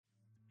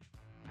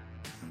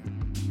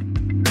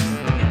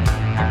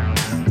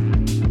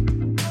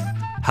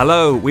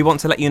Hello, we want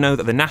to let you know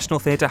that the National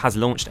Theatre has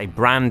launched a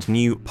brand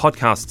new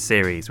podcast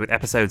series with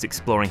episodes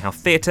exploring how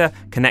theatre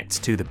connects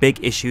to the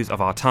big issues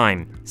of our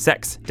time: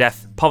 sex,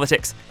 death,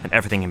 politics, and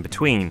everything in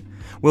between.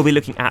 We'll be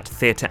looking at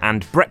theatre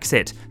and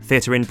Brexit,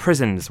 theatre in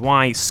prisons,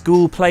 why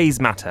school plays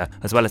matter,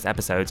 as well as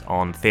episodes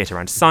on theatre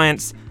and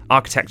science,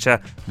 architecture,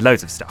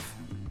 loads of stuff.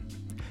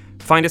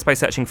 Find us by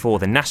searching for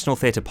the National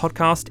Theatre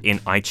Podcast in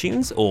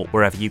iTunes or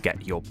wherever you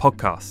get your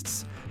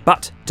podcasts.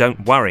 But don't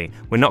worry,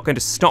 we're not going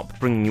to stop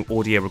bringing you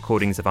audio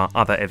recordings of our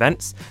other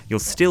events. You'll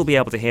still be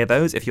able to hear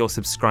those if you're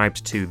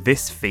subscribed to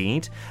this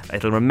feed.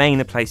 It'll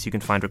remain a place you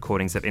can find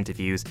recordings of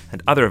interviews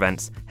and other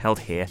events held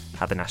here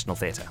at the National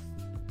Theatre.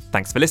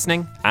 Thanks for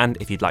listening, and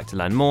if you'd like to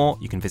learn more,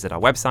 you can visit our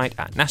website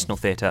at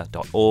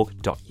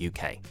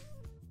nationaltheatre.org.uk.